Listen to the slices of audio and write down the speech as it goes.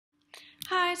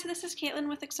Hi, so this is Caitlin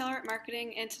with Accelerate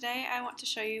Marketing, and today I want to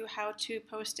show you how to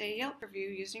post a Yelp review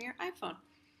using your iPhone.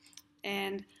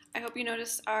 And I hope you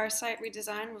noticed our site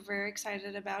redesign. We're very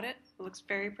excited about it. It looks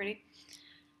very pretty.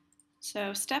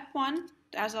 So step one,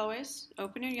 as always,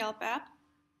 open your Yelp app.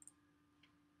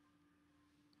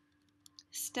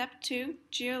 Step two,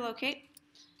 geolocate.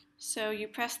 So you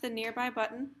press the nearby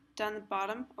button down the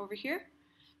bottom over here,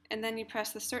 and then you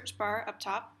press the search bar up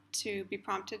top to be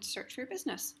prompted to search for your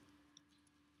business.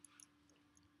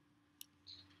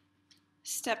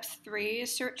 Step 3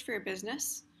 is search for your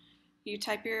business. You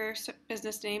type your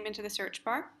business name into the search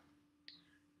bar,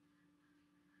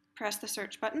 press the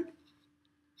search button,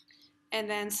 and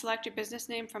then select your business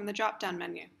name from the drop-down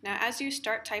menu. Now, as you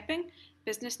start typing,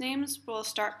 business names will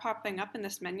start popping up in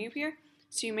this menu here,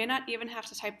 so you may not even have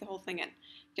to type the whole thing in.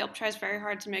 Yelp tries very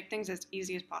hard to make things as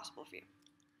easy as possible for you.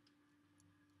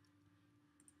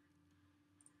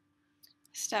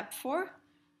 Step 4,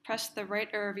 press the write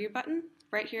a review button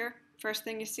right here, first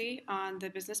thing you see on the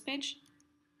business page.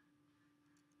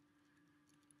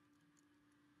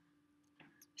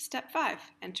 Step 5,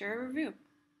 enter a review.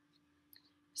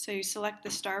 So you select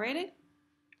the star rating,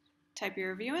 type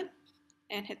your review in,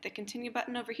 and hit the continue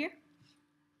button over here.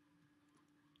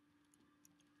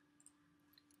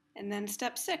 And then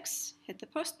step 6, hit the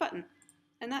post button.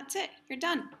 And that's it, you're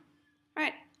done. All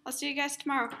right, I'll see you guys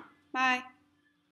tomorrow. Bye.